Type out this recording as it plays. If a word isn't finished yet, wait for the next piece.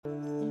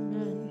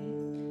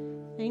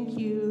Thank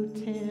you,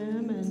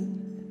 Tim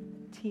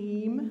and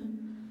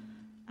team.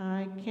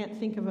 I can't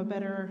think of a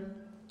better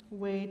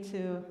way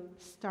to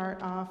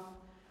start off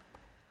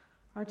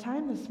our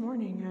time this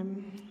morning.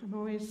 I'm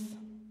always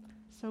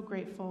so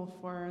grateful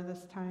for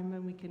this time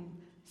when we can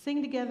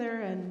sing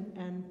together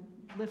and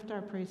lift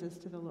our praises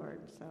to the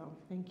Lord. So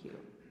thank you.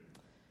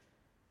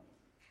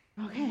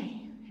 Okay,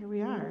 here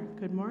we are.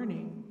 Good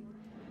morning.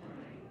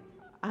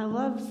 I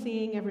love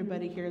seeing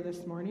everybody here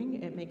this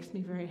morning. It makes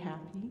me very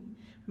happy.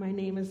 My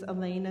name is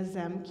Elena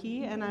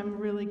Zemke, and I'm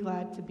really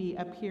glad to be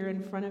up here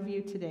in front of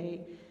you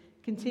today,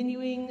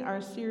 continuing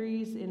our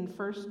series in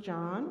 1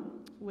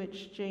 John,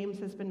 which James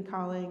has been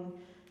calling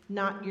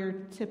Not Your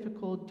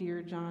Typical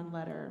Dear John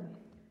Letter.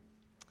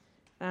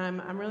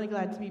 I'm really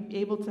glad to be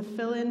able to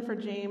fill in for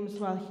James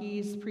while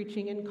he's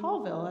preaching in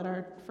Colville at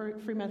our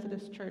Free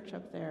Methodist Church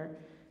up there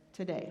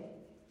today.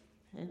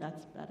 And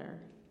that's better,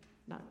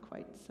 not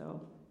quite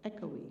so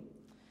echoey.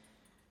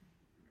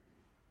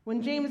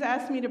 When James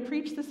asked me to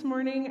preach this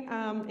morning,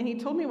 and he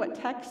told me what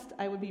text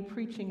I would be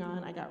preaching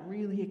on, I got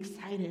really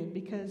excited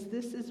because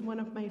this is one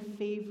of my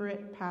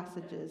favorite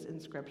passages in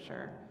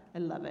Scripture. I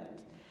love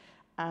it.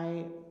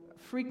 I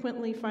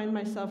frequently find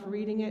myself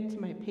reading it to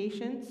my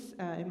patients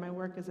in my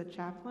work as a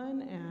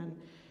chaplain,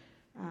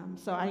 and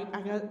so I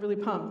got really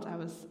pumped. I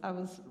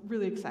was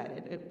really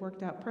excited. It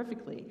worked out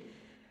perfectly.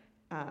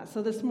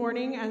 So this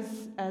morning,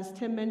 as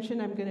Tim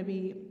mentioned, I'm going to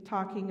be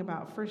talking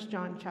about 1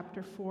 John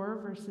chapter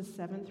 4, verses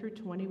 7 through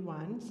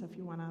 21. So if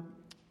you want to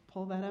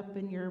pull that up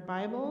in your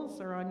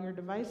Bibles or on your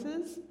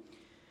devices.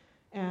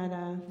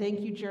 And thank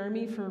you,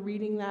 Jeremy, for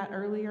reading that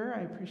earlier.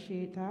 I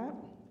appreciate that.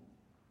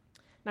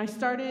 And I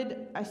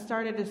started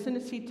as soon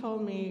as he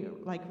told me,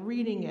 like,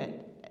 reading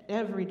it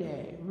every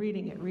day,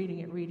 reading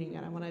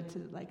it. I wanted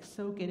to, like,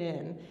 soak it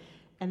in.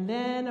 And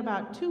then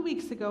about 2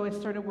 weeks ago, I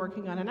started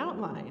working on an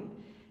outline.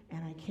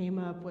 And I came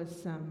up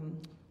with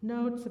some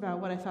notes about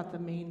what I thought the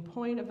main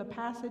point of the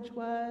passage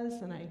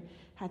was, and I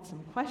had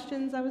some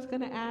questions I was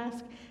going to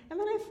ask. And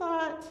then I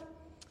thought,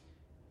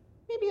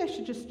 maybe I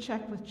should just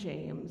check with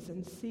James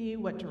and see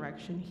what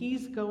direction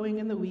he's going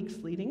in the weeks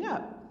leading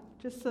up,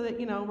 just so that,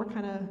 we're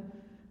kind of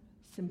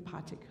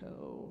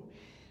simpatico.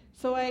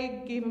 So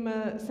I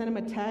sent him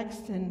a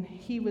text, and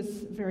he was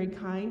very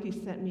kind. He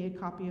sent me a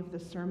copy of the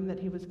sermon that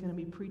he was going to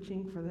be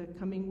preaching for the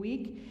coming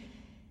week,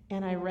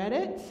 and I read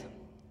it.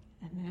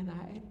 And then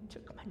I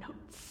took my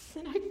notes,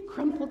 and I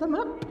crumpled them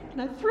up,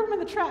 and I threw them in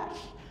the trash.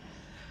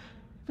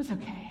 It was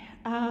okay.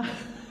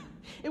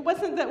 It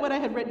wasn't that what I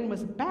had written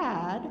was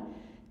bad.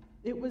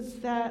 It was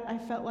that I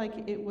felt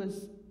like it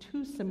was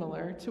too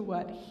similar to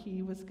what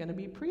he was going to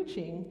be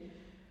preaching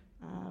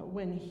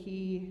when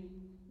he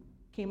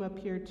came up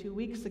here 2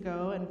 weeks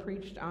ago and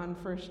preached on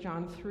 1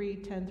 John 3,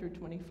 10 through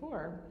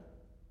 24.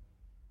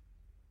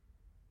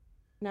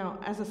 Now,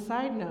 as a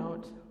side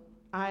note,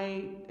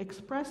 I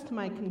expressed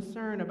my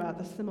concern about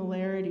the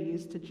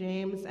similarities to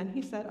James, and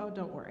he said, "Oh,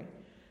 don't worry.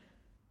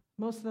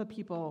 Most of the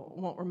people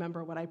won't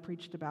remember what I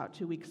preached about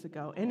 2 weeks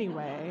ago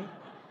anyway,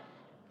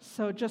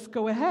 so just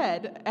go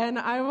ahead." And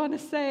I want to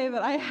say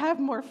that I have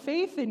more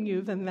faith in you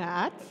than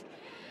that.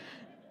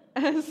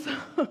 And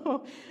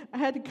so I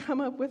had to come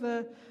up with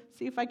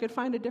see if I could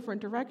find a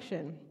different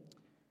direction.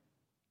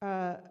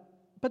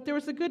 But there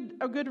was a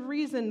good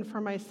reason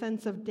for my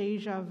sense of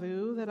deja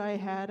vu that I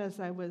had as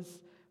I was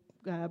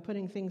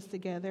putting things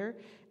together.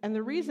 And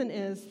the reason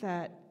is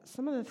that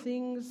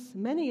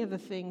many of the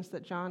things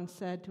that John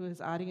said to his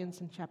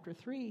audience in chapter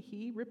 3,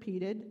 he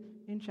repeated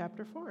in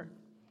chapter 4.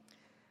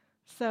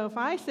 So if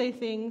I say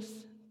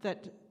things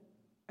that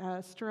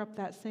stir up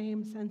that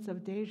same sense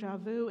of deja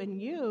vu in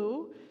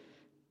you,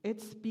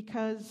 it's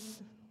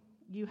because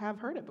you have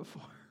heard it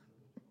before.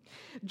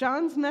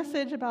 John's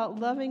message about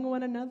loving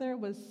one another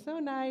was so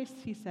nice,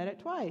 he said it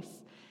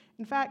twice.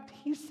 In fact,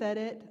 he said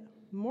it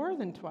more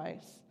than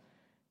twice.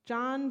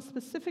 John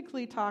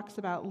specifically talks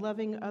about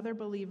loving other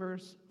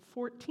believers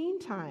 14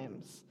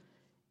 times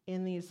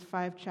in these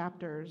 5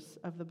 chapters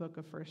of the book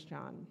of 1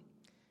 John.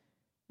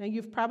 Now,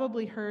 you've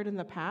probably heard in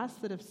the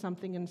past that if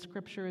something in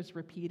Scripture is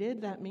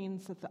repeated, that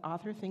means that the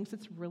author thinks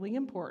it's really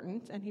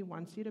important and he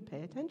wants you to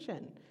pay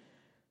attention.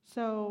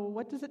 So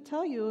what does it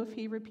tell you if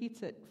he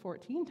repeats it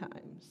 14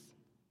 times?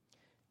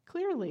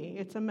 Clearly,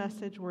 it's a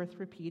message worth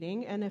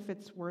repeating, and if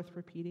it's worth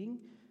repeating,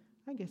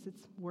 I guess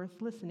it's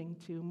worth listening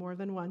to more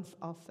than once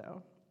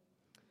also.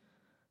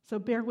 So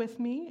bear with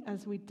me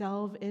as we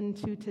delve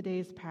into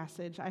today's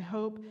passage. I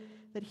hope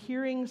that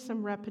hearing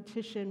some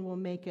repetition will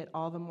make it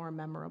all the more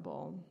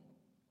memorable.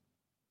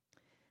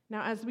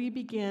 Now, as we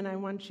begin, I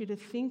want you to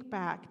think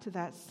back to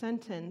that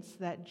sentence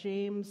that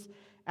James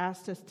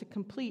asked us to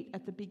complete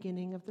at the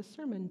beginning of the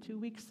sermon 2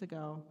 weeks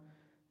ago.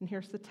 And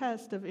here's the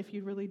test of if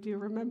you really do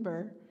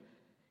remember.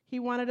 He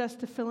wanted us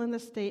to fill in the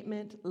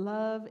statement,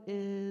 "Love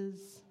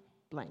is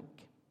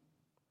blank."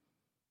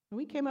 And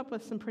we came up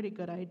with some pretty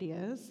good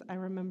ideas. I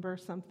remember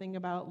something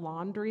about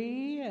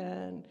laundry,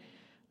 and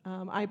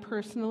I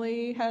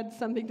personally had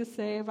something to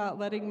say about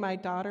letting my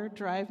daughter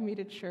drive me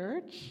to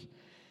church.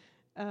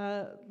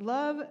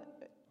 Love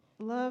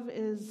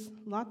is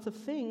lots of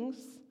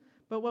things,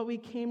 But what we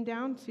came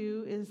down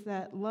to is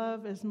that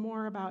love is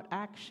more about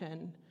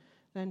action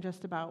than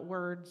just about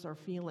words or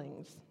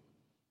feelings.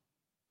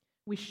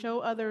 We show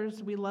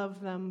others we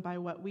love them by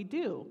what we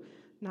do,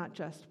 not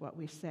just what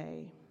we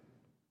say.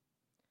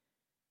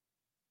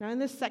 Now, in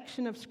this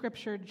section of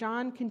Scripture,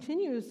 John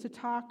continues to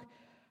talk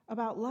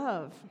about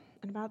love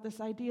and about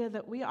this idea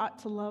that we ought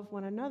to love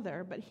one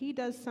another, but he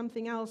does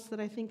something else that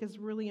I think is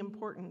really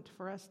important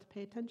for us to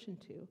pay attention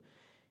to.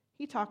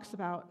 He talks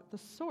about the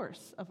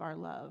source of our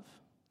love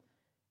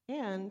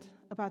and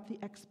about the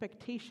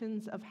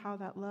expectations of how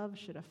that love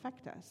should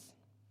affect us.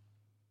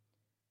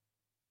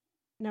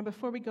 Now,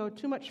 before we go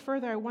too much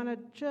further, I want to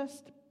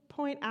just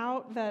point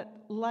out that,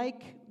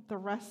 like the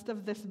rest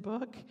of this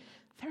book,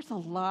 there's a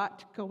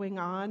lot going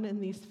on in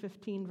these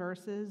 15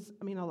 verses.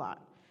 I mean, a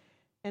lot.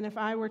 And if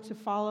I were to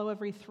follow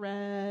every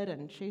thread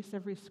and chase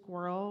every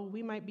squirrel,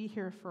 we might be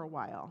here for a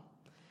while.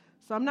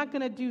 So I'm not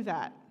going to do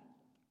that.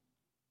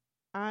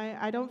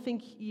 I don't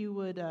think you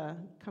would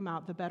come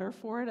out the better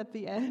for it at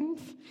the end.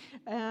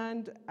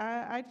 And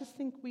I just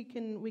think we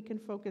can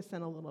focus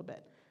in a little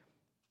bit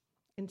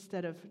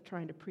instead of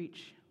trying to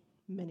preach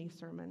many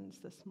sermons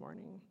this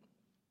morning.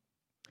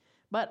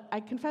 But I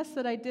confess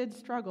that I did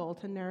struggle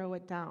to narrow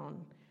it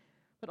down.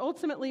 But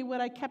ultimately,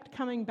 what I kept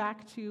coming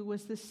back to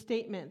was this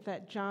statement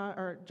that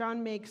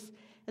John makes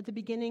at the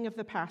beginning of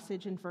the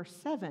passage in verse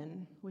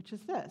 7, which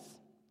is this: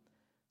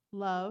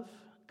 love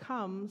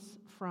comes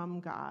from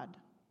God.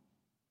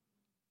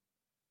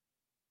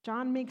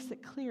 John makes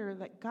it clear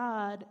that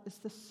God is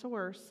the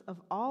source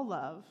of all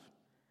love,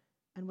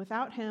 and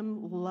without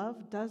him,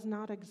 love does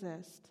not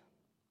exist.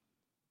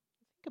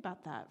 Think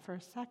about that for a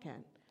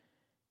second.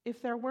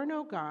 If there were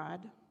no God,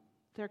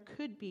 there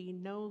could be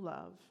no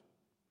love.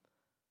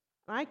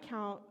 I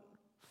count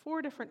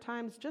 4 different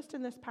times just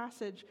in this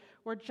passage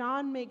where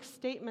John makes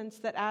statements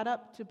that add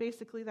up to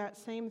basically that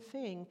same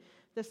thing,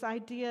 this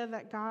idea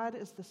that God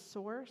is the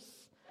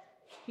source.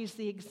 He's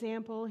the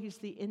example, he's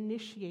the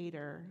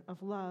initiator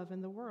of love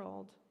in the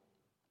world.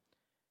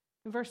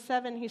 In verse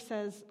 7, he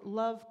says,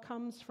 love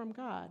comes from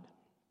God.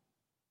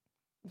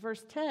 In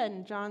verse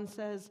 10, John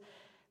says,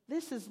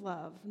 this is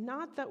love,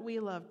 not that we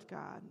loved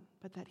God,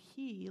 but that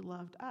he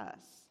loved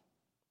us.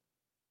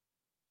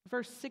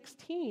 Verse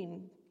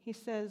 16, he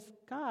says,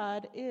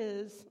 God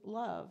is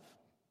love.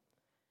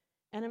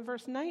 And in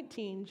verse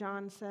 19,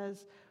 John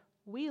says,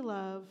 we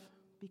love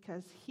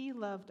because he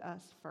loved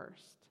us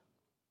first.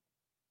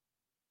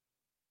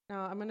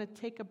 Now, I'm going to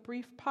take a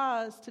brief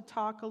pause to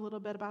talk a little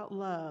bit about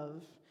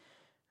love.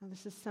 Now,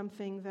 this is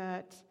something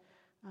that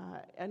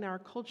in our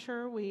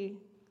culture we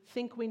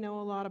think we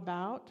know a lot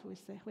about.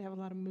 We have a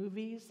lot of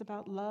movies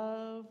about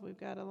love. We've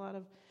got a lot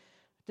of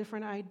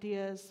different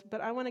ideas.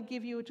 But I want to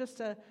give you just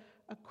a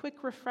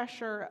quick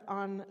refresher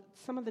on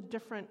some of the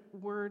different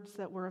words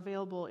that were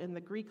available in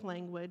the Greek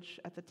language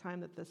at the time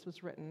that this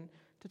was written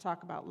to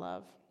talk about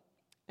love.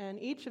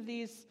 And each of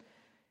these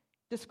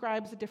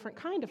describes a different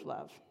kind of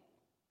love.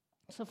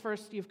 So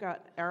first you've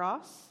got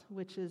eros,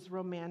 which is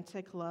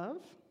romantic love.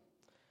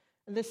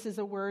 And this is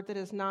a word that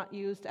is not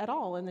used at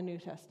all in the New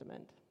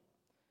Testament.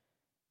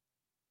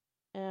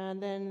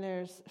 And then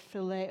there's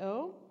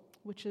phileo,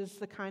 which is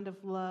the kind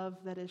of love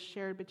that is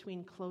shared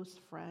between close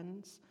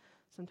friends,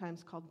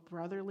 sometimes called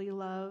brotherly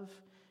love.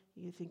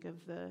 You think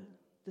of the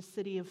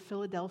city of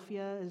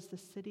Philadelphia as the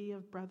city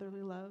of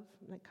brotherly love,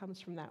 and it comes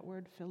from that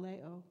word,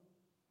 phileo.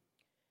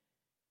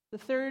 The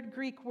third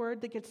Greek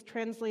word that gets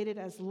translated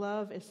as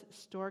love is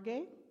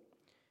storge,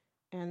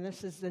 and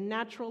this is the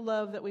natural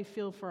love that we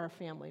feel for our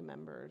family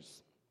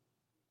members.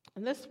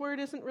 And this word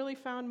isn't really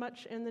found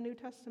much in the New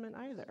Testament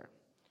either.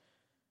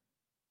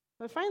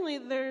 But finally,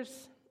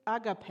 there's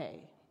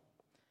agape,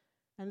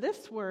 and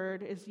this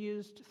word is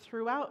used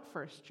throughout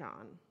 1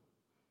 John,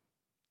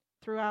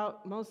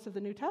 throughout most of the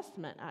New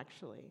Testament,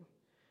 actually.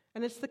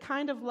 And it's the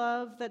kind of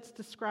love that's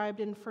described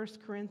in 1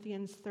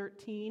 Corinthians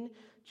 13.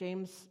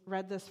 James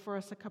read this for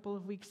us a couple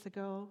of weeks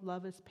ago.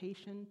 Love is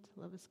patient,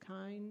 love is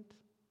kind,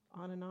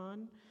 on and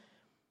on.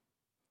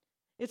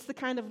 It's the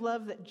kind of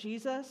love that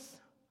Jesus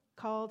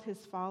called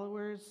his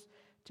followers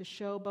to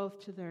show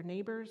both to their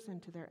neighbors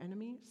and to their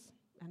enemies,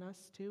 and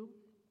us too.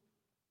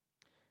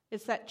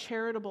 It's that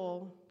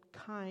charitable,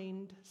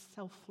 kind,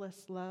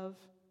 selfless love.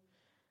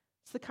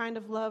 It's the kind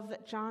of love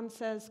that John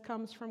says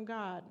comes from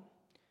God,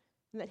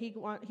 and that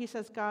he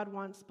says God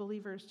wants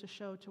believers to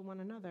show to one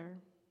another.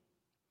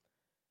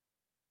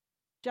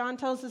 John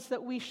tells us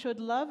that we should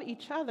love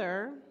each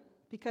other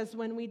because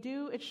when we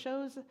do, it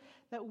shows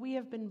that we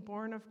have been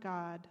born of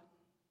God,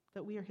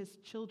 that we are his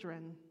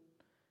children,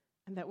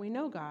 and that we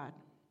know God.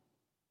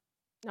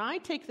 Now, I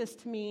take this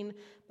to mean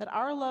that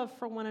our love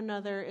for one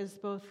another is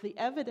both the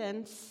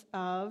evidence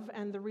of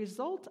and the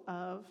result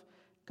of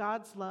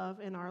God's love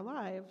in our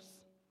lives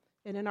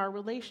and in our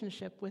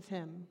relationship with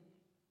him.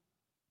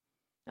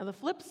 Now, the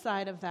flip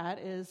side of that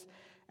is,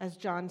 as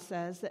John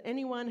says, that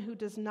anyone who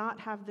does not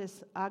have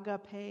this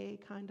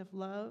agape kind of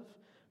love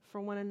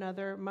for one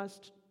another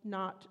must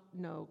not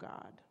know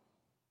God.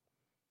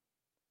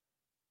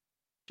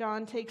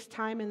 John takes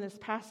time in this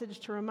passage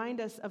to remind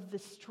us of the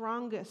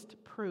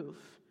strongest proof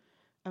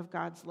of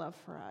God's love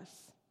for us.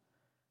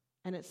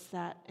 And it's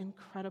that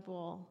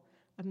incredible,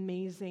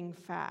 amazing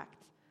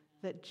fact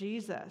that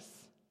Jesus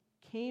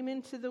came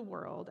into the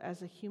world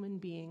as a human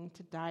being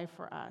to die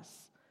for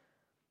us.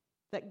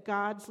 That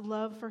God's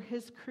love for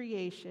his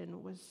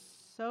creation was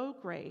so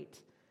great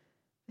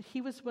that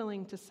he was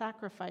willing to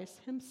sacrifice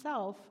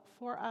himself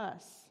for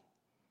us.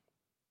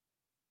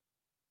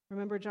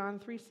 Remember John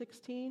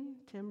 3:16?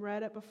 Tim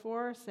read it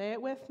before. Say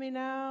it with me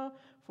now.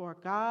 For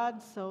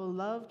God so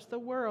loved the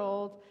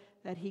world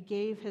that he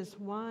gave his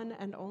one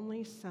and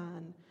only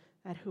Son,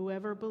 that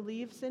whoever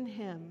believes in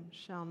him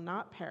shall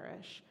not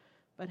perish,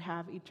 but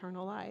have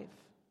eternal life.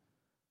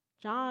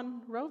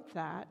 John wrote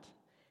that,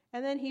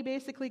 and then he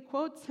basically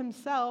quotes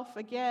himself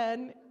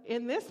again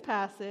in this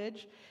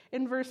passage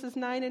in verses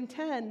 9 and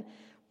 10.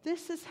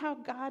 This is how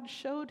God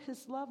showed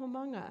his love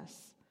among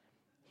us.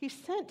 He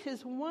sent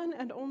his one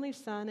and only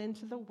Son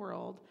into the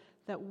world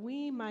that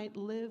we might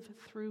live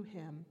through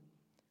him.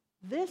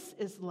 This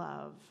is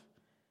love.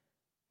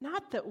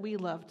 Not that we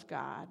loved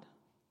God,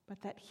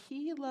 but that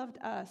he loved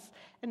us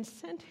and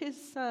sent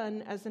his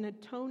Son as an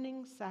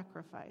atoning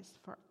sacrifice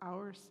for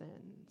our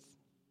sins.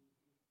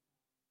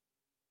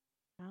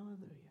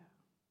 Hallelujah.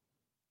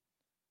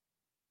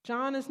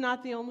 John is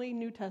not the only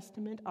New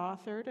Testament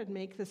author to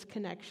make this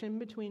connection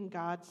between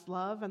God's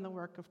love and the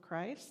work of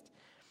Christ.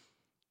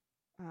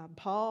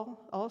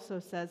 Paul also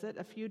says it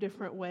a few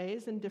different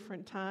ways in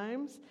different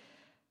times.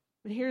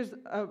 But here's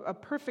a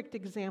perfect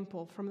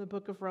example from the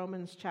book of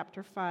Romans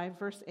chapter 5,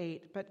 verse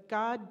 8. But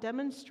God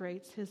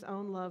demonstrates his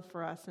own love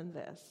for us in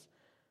this.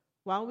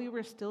 While we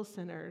were still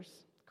sinners,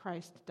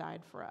 Christ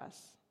died for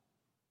us.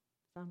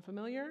 Sound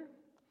familiar?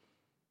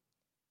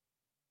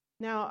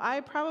 Now, I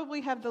probably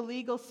have the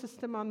legal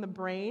system on the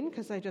brain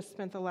because I just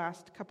spent the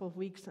last couple of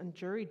weeks on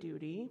jury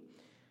duty.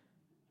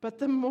 But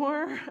the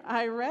more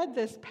I read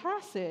this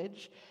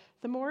passage,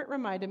 the more it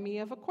reminded me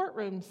of a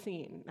courtroom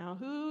scene. Now,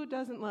 who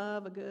doesn't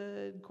love a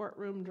good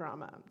courtroom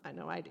drama? I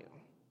know I do.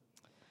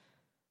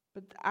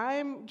 But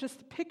I'm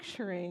just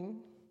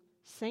picturing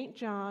St.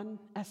 John,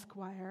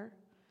 Esquire,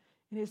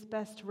 in his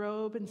best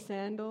robe and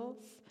sandals,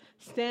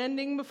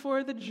 standing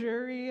before the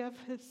jury of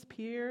his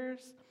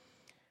peers,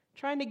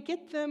 trying to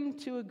get them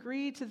to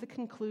agree to the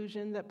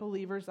conclusion that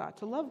believers ought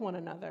to love one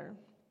another.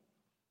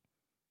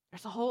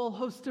 There's a whole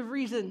host of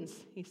reasons,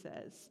 he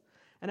says,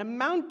 and a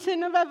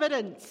mountain of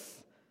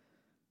evidence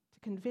to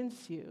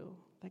convince you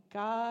that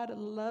God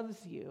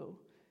loves you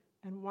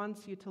and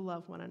wants you to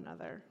love one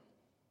another.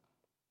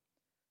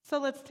 So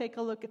let's take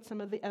a look at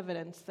some of the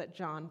evidence that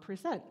John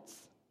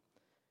presents.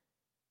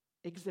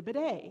 Exhibit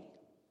A.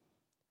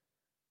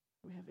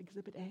 We have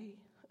Exhibit A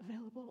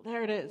available.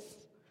 There it is.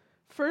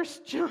 1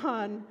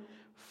 John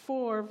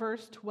 4,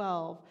 verse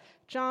 12.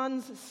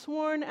 John's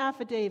sworn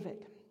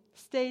affidavit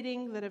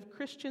stating that if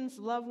Christians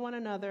love one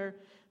another,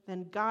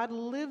 then God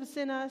lives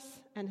in us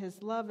and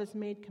his love is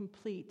made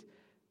complete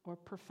or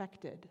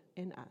perfected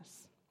in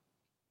us.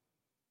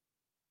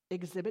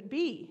 Exhibit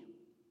B.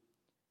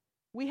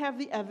 We have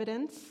the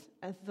evidence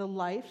of the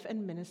life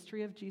and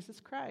ministry of Jesus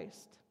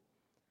Christ.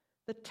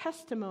 The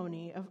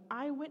testimony of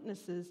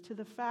eyewitnesses to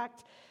the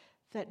fact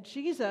that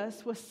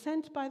Jesus was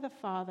sent by the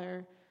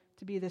Father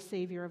to be the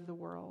Savior of the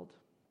world.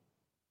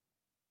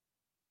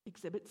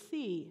 Exhibit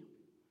C.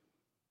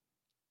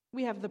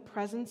 We have the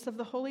presence of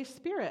the Holy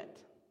Spirit,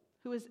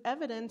 who is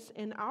evidence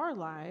in our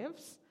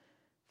lives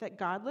that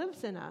God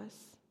lives in us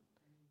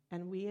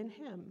and we in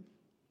him.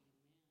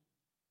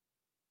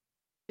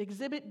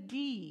 Exhibit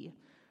D.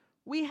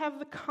 We have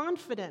the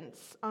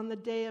confidence on the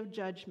day of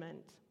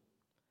judgment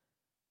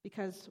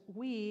because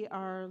we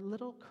are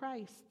little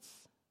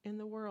Christs in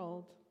the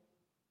world.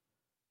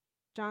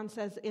 John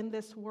says, in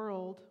this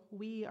world,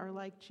 we are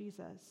like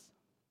Jesus.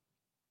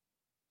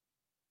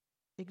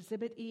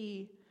 Exhibit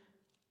E,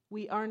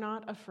 we are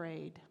not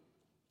afraid.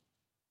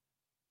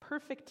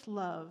 Perfect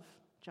love,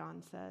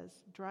 John says,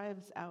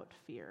 drives out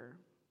fear.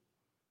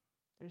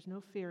 There's no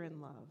fear in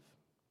love.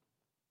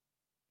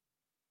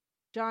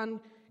 John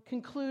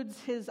concludes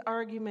his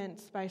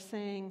arguments by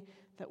saying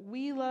that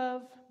we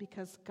love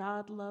because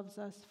God loves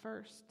us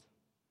first.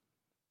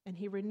 And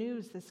he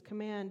renews this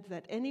command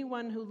that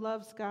anyone who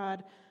loves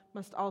God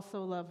must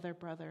also love their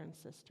brother and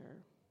sister.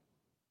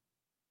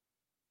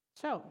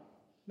 So,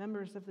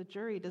 members of the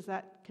jury, does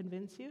that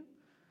convince you?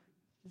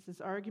 Is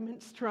this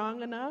argument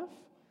strong enough?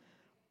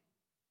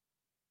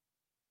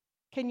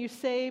 Can you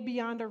say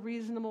beyond a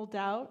reasonable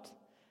doubt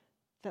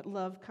that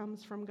love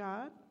comes from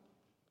God?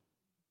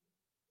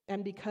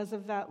 And because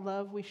of that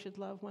love, we should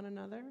love one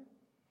another?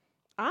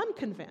 I'm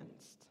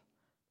convinced.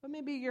 But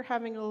maybe you're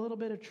having a little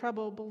bit of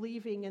trouble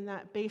believing in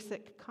that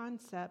basic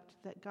concept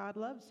that God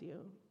loves you.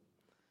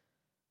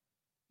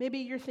 Maybe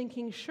you're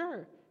thinking,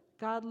 sure,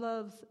 God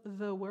loves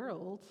the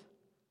world,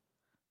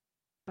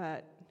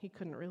 but he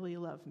couldn't really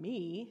love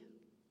me.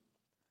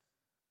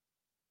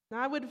 Now,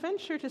 I would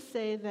venture to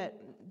say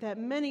that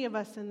many of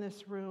us in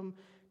this room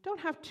don't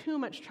have too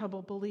much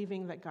trouble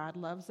believing that God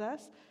loves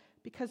us,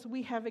 because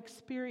we have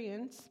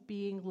experienced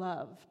being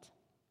loved.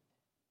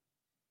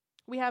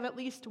 We have at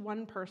least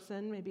one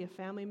person, maybe a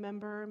family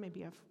member,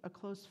 maybe a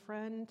close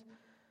friend,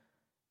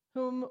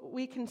 whom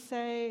we can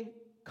say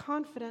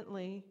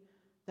confidently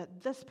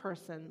that this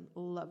person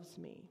loves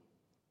me.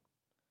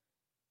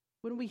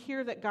 When we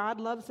hear that God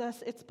loves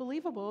us, it's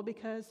believable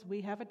because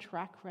we have a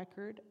track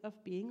record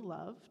of being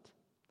loved,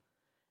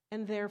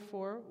 and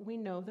therefore we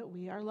know that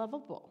we are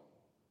lovable.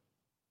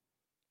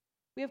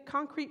 We have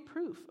concrete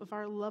proof of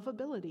our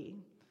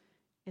lovability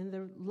in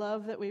the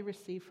love that we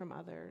receive from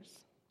others.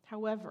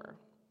 However,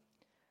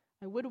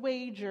 I would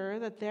wager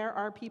that there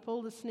are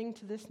people listening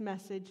to this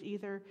message,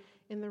 either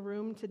in the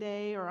room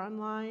today or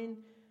online,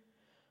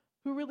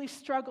 who really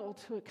struggle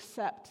to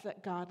accept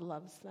that God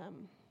loves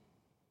them.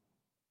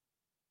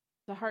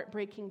 The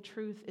heartbreaking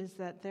truth is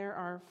that there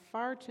are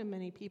far too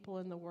many people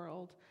in the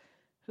world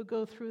who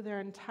go through their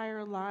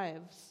entire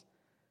lives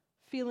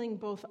feeling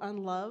both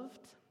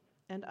unloved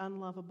and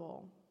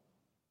unlovable.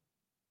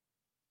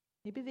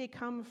 Maybe they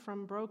come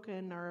from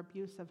broken or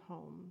abusive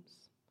homes.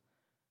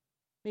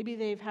 Maybe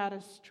they've had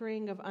a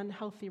string of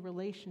unhealthy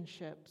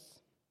relationships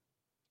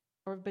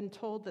or have been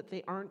told that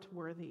they aren't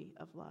worthy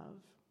of love.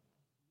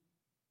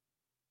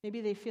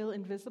 Maybe they feel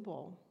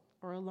invisible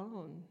or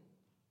alone.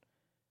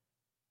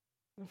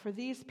 And for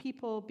these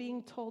people,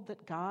 being told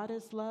that God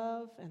is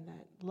love and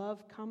that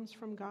love comes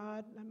from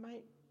God, that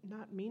might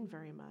not mean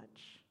very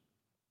much.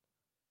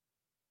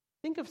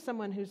 Think of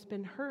someone who's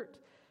been hurt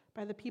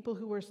by the people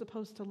who were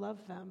supposed to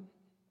love them.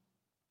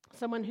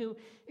 Someone who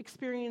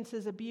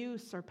experiences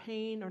abuse or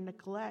pain or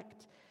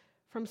neglect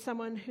from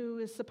someone who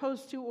is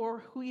supposed to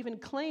or who even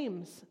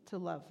claims to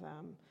love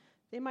them.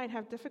 They might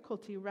have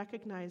difficulty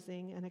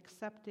recognizing and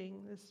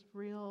accepting this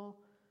real,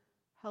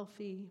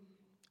 healthy,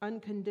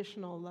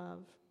 unconditional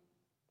love.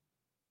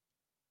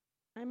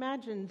 I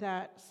imagine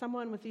that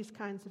someone with these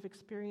kinds of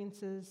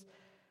experiences,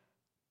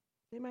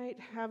 they might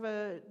have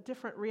a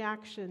different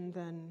reaction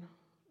than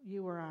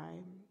you or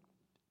I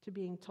to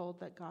being told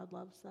that God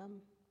loves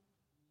them.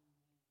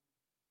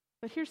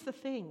 But here's the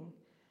thing.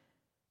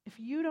 If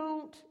you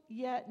don't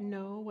yet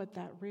know what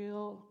that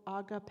real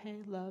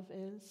agape love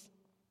is,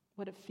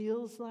 what it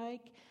feels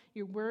like,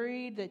 you're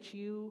worried that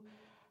you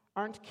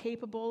aren't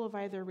capable of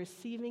either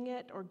receiving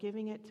it or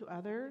giving it to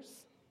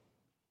others,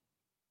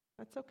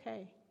 that's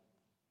okay.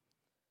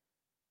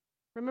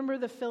 Remember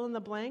the fill in the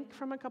blank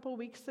from a couple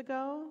weeks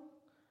ago?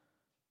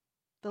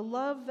 The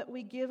love that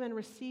we give and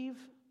receive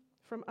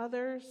from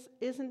others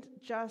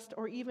isn't just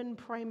or even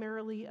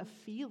primarily a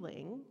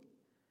feeling,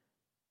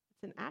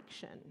 it's an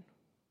action.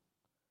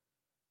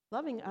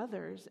 Loving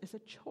others is a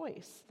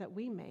choice that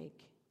we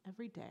make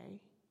every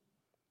day,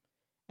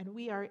 and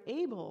we are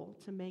able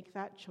to make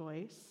that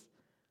choice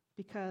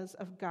because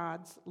of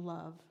God's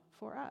love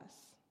for us.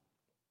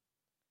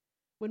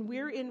 When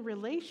we're in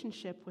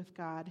relationship with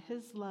God,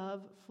 His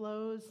love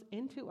flows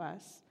into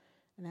us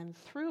and then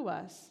through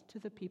us to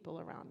the people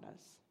around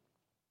us.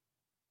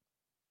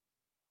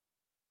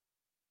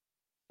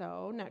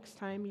 So, next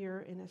time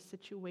you're in a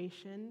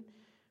situation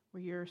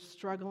where you're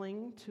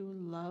struggling to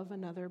love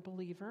another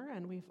believer,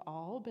 and we've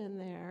all been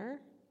there,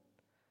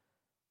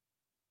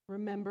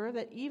 remember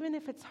that even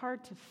if it's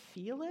hard to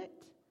feel it,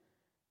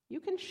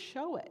 you can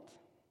show it.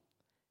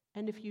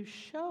 And if you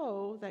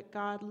show that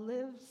God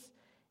lives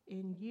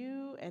in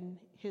you and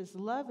His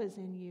love is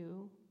in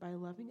you by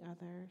loving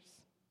others,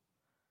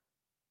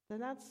 then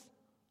that's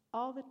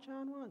all that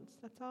John wants.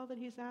 That's all that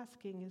he's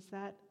asking, is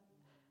that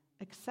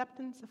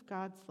acceptance of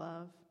God's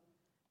love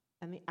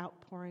and the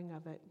outpouring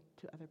of it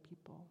to other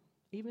people,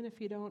 even if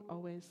you don't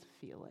always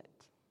feel it.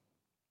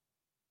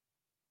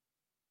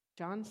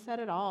 John said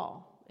it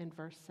all in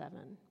verse 7.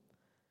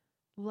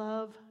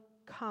 Love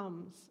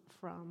comes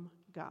from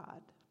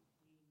God.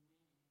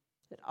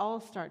 It all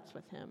starts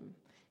with Him.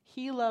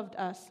 He loved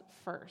us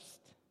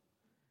first,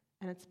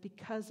 and it's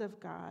because of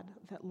God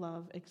that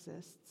love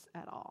exists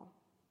at all.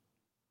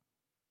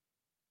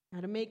 Now,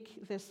 to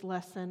make this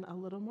lesson a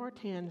little more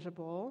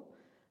tangible,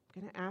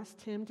 I'm going to ask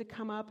Tim to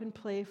come up and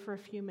play for a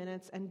few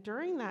minutes, and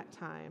during that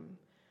time,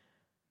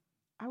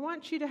 I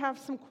want you to have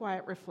some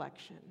quiet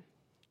reflection.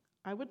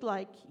 I would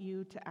like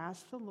you to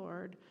ask the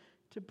Lord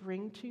to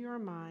bring to your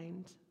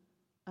mind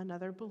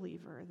another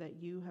believer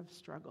that you have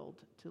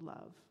struggled to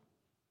love.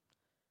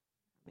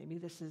 Maybe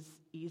this is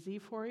easy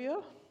for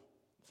you.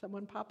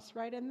 Someone pops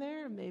right in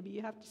there. Maybe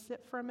you have to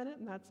sit for a minute,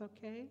 and that's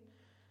okay.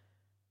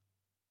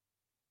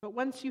 But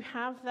once you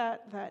have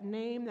that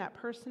name, that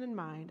person in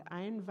mind,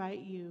 I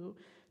invite you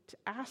to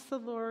ask the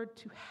Lord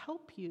to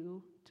help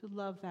you to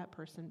love that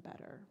person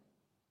better.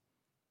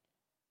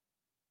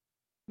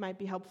 It might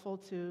be helpful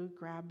to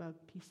grab a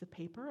piece of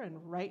paper and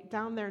write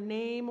down their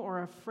name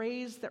or a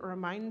phrase that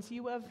reminds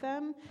you of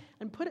them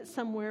and put it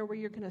somewhere where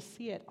you're going to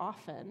see it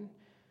often.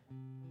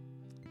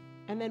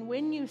 And then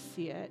when you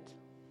see it,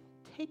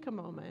 take a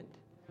moment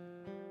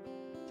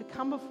to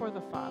come before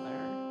the Father,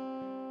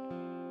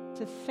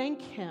 to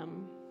thank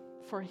Him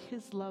for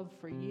His love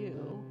for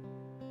you,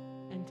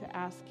 and to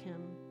ask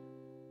Him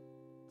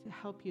to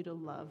help you to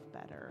love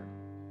better.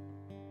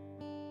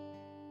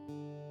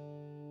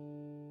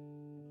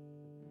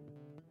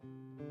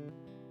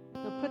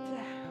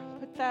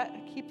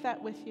 keep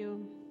that with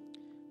you.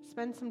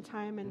 Spend some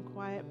time in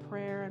quiet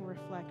prayer and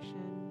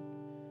reflection.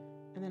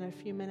 And then in a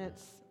few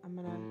minutes, I'm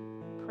going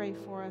to pray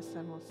for us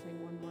and we'll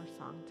sing one more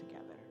song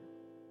together.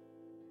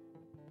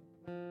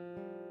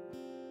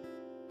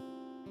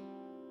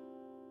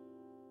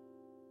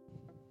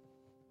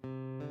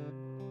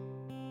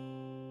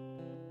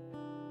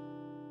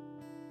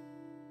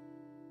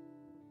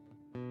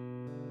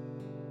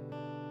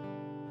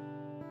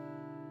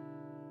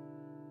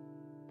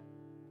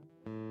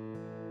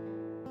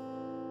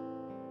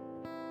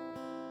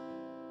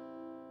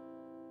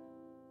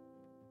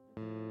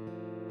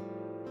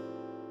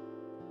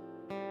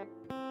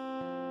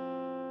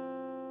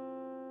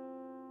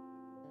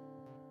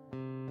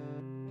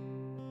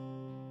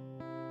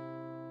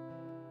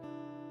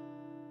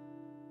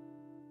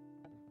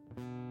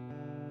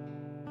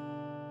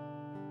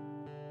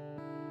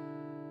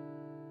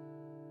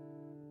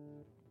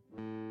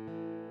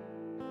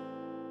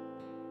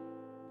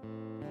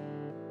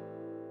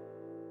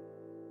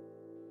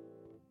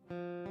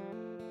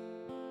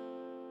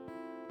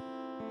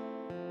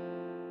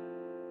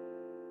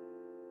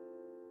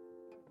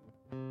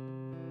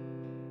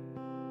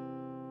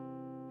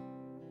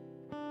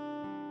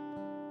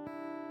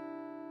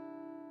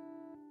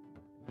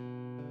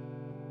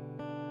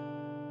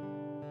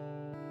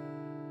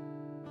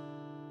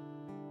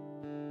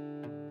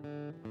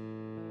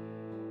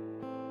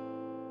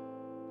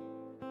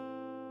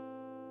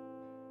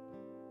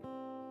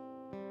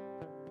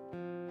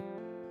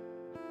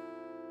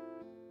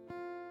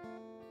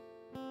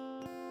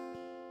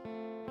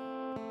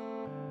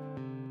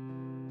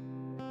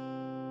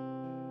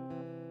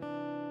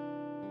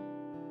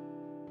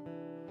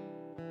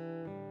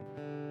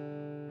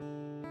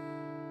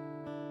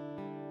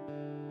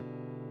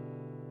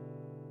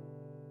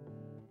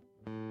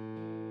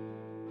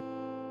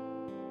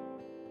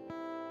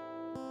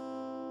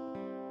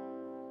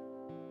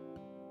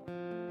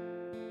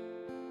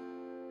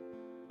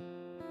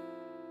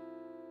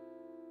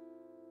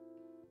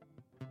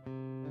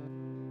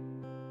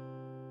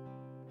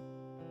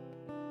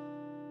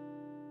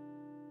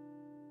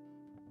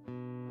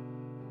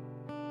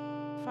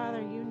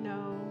 Father, you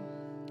know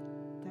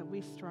that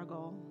we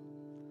struggle.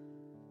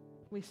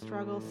 We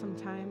struggle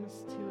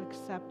sometimes to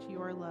accept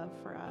your love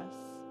for us.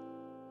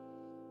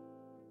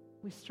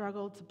 We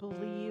struggle to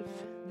believe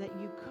that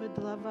you could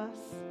love us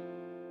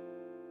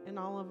in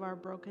all of our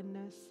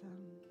brokenness.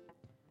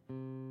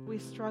 We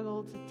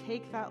struggle to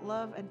take that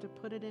love and to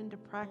put it into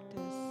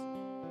practice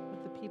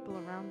with the people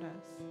around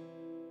us.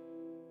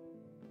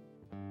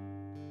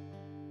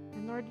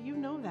 And Lord, you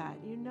know that,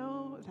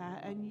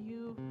 and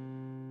you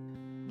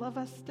love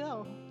us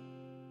still,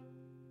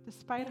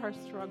 despite our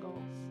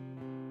struggles.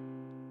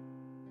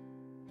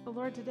 But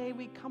Lord, today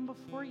we come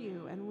before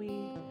you and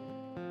we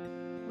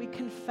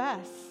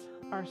confess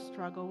our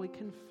struggle. We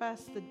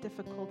confess the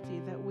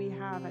difficulty that we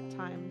have at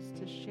times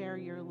to share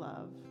your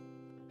love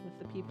with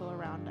the people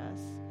around us.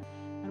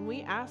 And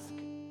we ask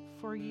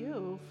for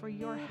you, for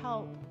your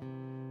help.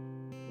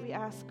 We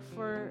ask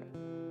for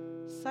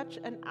such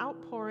an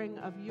outpouring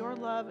of your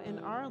love in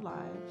our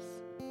lives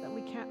that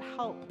we can't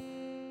help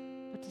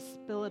but to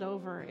spill it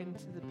over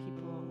into the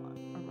people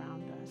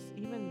around us,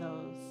 even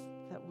those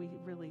that we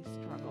really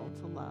struggle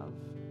to love.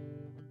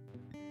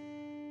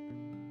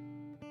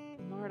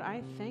 Lord,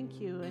 I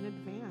thank you in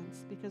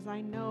advance because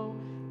I know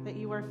that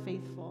you are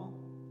faithful.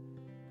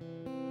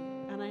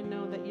 And I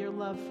know that your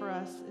love for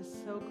us is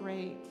so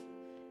great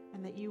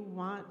and that you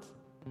want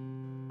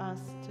us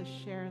to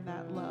share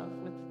that love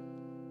with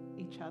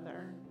each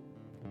other.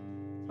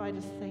 So I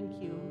just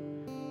thank you.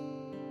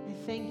 I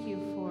thank you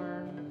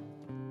for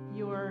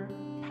your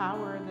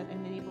power that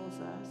enables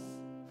us,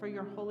 for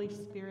your Holy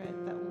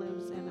Spirit that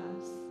lives in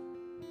us,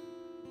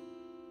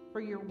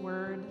 for your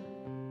word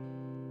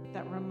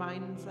that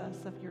reminds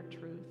us of your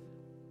truth.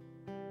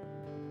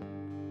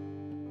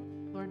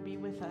 Lord, be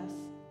with us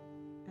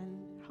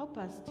and help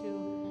us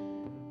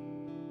to,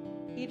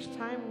 each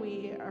time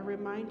we are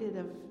reminded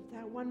of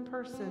that one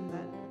person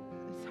that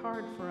is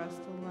hard for us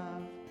to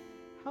love,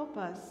 help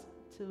us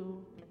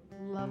to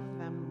love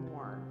them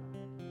more.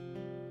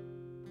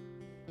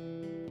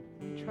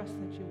 We trust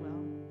that you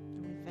will,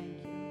 and we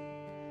thank you.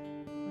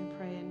 We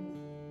pray in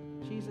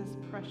Jesus'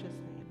 precious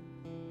name.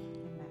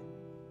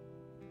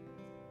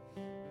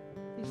 Amen.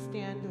 Please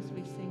stand as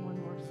we sing one more.